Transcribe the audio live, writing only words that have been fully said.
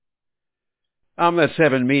Omelette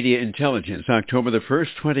 7 Media Intelligence, October the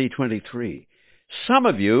 1st, 2023. Some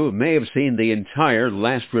of you may have seen the entire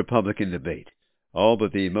last Republican debate. All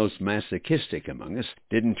but the most masochistic among us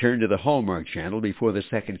didn't turn to the Hallmark Channel before the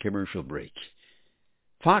second commercial break.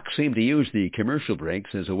 Fox seemed to use the commercial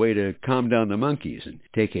breaks as a way to calm down the monkeys and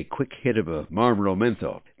take a quick hit of a Marlboro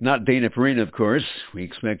menthol. Not Dana Perino, of course. We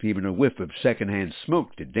expect even a whiff of secondhand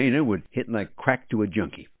smoke to Dana would hit like crack to a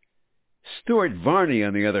junkie. Stuart Varney,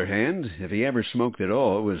 on the other hand, if he ever smoked at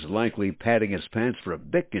all, was likely patting his pants for a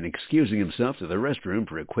bic and excusing himself to the restroom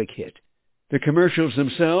for a quick hit. The commercials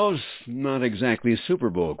themselves, not exactly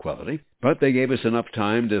Super Bowl quality, but they gave us enough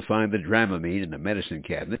time to find the Dramamine in the medicine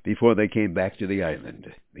cabinet before they came back to the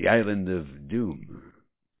island of doom.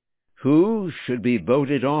 Who should be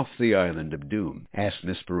voted off the island of doom? Asked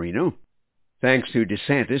Miss Perino. Thanks to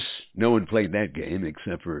DeSantis, no one played that game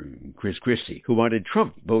except for Chris Christie, who wanted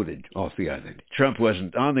Trump voted off the island. Trump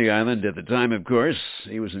wasn't on the island at the time, of course.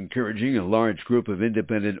 He was encouraging a large group of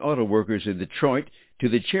independent auto workers in Detroit to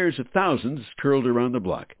the cheers of thousands curled around the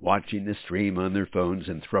block, watching the stream on their phones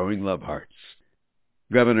and throwing love hearts.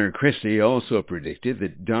 Governor Christie also predicted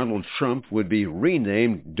that Donald Trump would be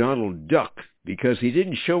renamed Donald Duck because he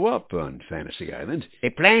didn't show up on Fantasy Island.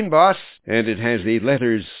 A plane, boss! And it has the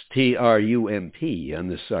letters T-R-U-M-P on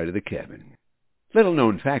the side of the cabin.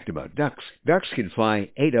 Little-known fact about ducks. Ducks can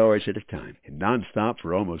fly 8 hours at a time, and non-stop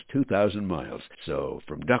for almost 2,000 miles. So,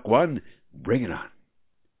 from Duck 1, bring it on.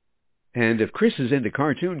 And if Chris is into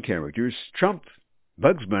cartoon characters, Trump,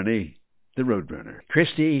 Bugs Bunny, the Roadrunner.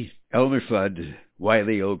 Christie, Elmer Fudd, Wile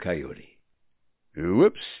E. Coyote.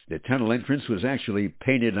 Whoops, the tunnel entrance was actually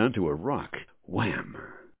painted onto a rock. Wham!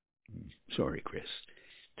 Sorry, Chris.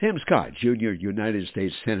 Tim Scott, Jr., United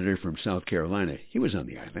States Senator from South Carolina. He was on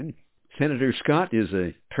the island. Senator Scott is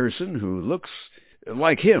a person who looks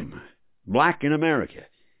like him, black in America.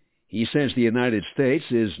 He says the United States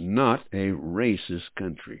is not a racist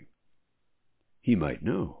country. He might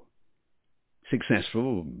know.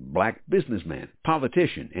 Successful black businessman,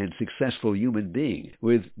 politician, and successful human being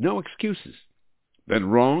with no excuses. Been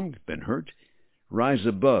wronged, been hurt, rise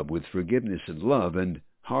above with forgiveness and love and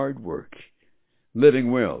hard work.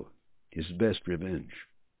 Living well, his best revenge.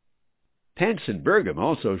 Pence and Burgum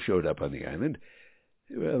also showed up on the island.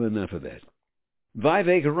 Well, enough of that.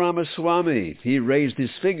 Vivek Ramaswamy, he raised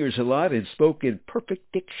his fingers a lot and spoke in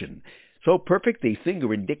perfect diction. So perfect the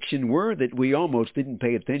finger and diction were that we almost didn't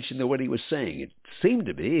pay attention to what he was saying. It seemed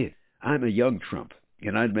to be, I'm a young Trump,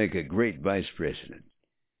 and I'd make a great vice president.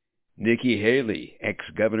 Nikki Haley,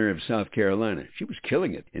 ex-governor of South Carolina, she was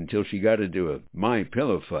killing it until she got into a My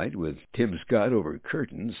Pillow fight with Tim Scott over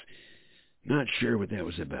curtains. Not sure what that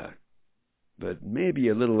was about, but maybe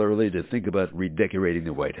a little early to think about redecorating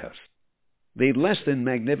the White House. The less than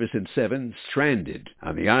magnificent seven stranded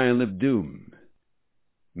on the Isle of Doom.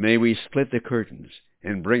 May we split the curtains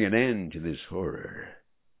and bring an end to this horror.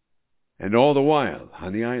 And all the while,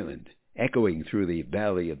 on the island, echoing through the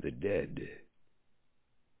Valley of the Dead.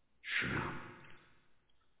 Shroom,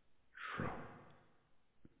 shroom,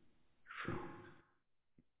 shroom.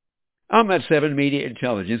 Omelette 7 Media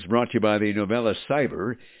Intelligence brought to you by the novella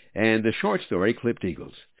Cyber and the short story Clipped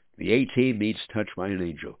Eagles. The A-Team meets Touched by an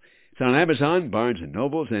Angel. It's on Amazon, Barnes &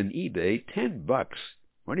 Nobles, and eBay. $10.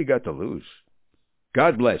 What do you got to lose?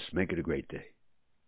 God bless. Make it a great day.